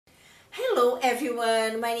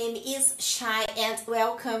everyone, my name is Shai and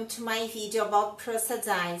welcome to my video about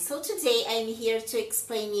Prostadine. So today I'm here to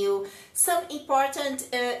explain you some important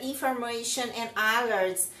information and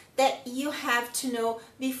alerts that you have to know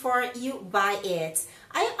before you buy it.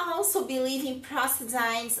 I also believe in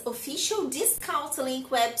Prostadine's official discount link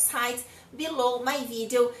website below my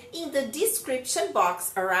video in the description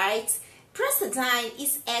box, alright? Prostadine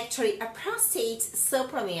is actually a prostate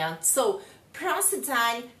supplement. So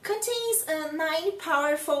Prostadine contains 9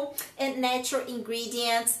 powerful and natural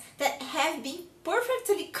ingredients that have been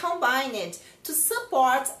perfectly combined to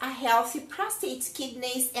support a healthy prostate,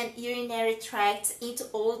 kidneys, and urinary tract into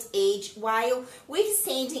old age while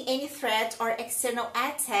withstanding any threat or external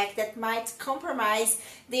attack that might compromise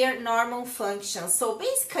their normal function. So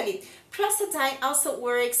basically, Prostadine also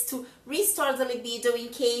works to restore the libido in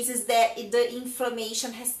cases that the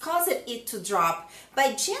inflammation has caused it to drop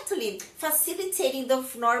by gently facilitating the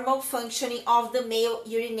normal functioning of the male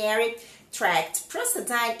urinary tract.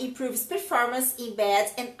 Prostadine improves performance in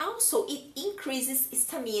bed and also it increases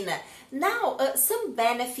stamina. Now, some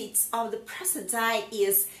benefits of the Prostadine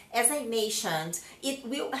is, as I mentioned, it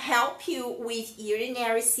will help you with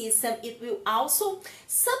urinary system. It will also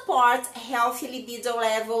support healthy libido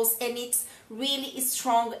levels, and it's really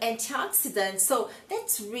strong antioxidant, so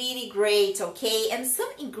that's really great, okay? And some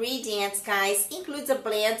ingredients, guys, includes a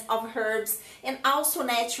blend of herbs and also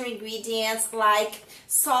natural ingredients like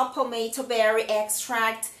saw palmetto berry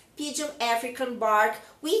extract, pigeon African bark,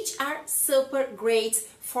 which are super great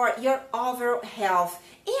for your overall health.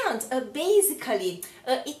 And basically,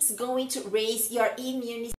 it's going to raise your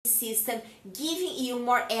immune system, giving you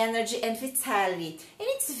more energy and vitality. And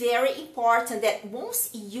it's very important that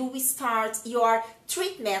once you start your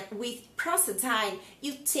treatment with Prostadine,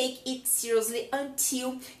 you take it seriously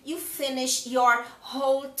until you finish your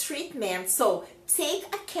whole treatment. So take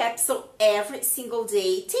a capsule every single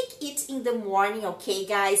day. Take it in the morning, okay,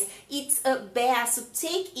 guys? It's best to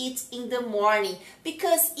take it in the morning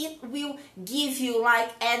because it will give you like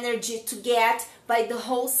energy to get by the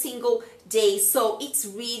whole single day. So it's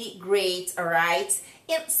really great, all right?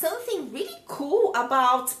 And something really cool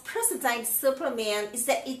about Prostadine supplement is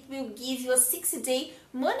that it will give you a 60-day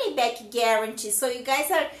money-back guarantee. So you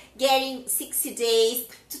guys are getting 60 days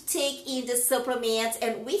to take in the supplement,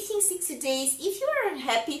 and within 60 days, if you are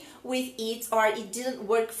unhappy with it or it didn't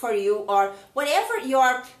work for you or whatever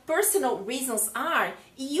your personal reasons are,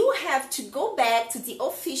 you have to go back to the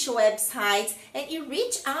official website and you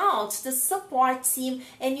reach out to the support team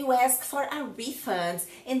and you ask for a refund,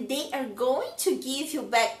 and they are going to give you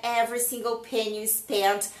back every single penny you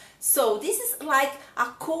spent. So this is like a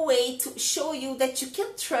cool way to show you that you can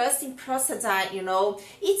trust in Prostadine, you know.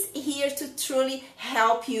 It's here to truly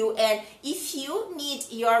help you, and if you need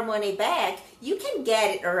your money back, you can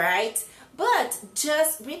get it, alright? But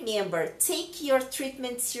just remember, take your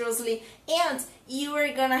treatment seriously and you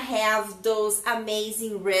are gonna have those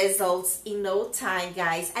amazing results in no time,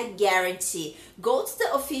 guys. I guarantee. Go to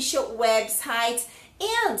the official website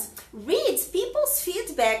and read people's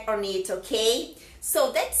feedback on it, okay?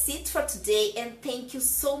 So that's it for today, and thank you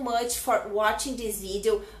so much for watching this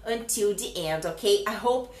video until the end, okay? I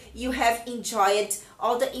hope you have enjoyed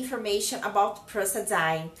all the information about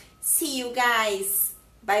Prostadine. See you guys.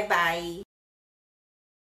 Bye bye.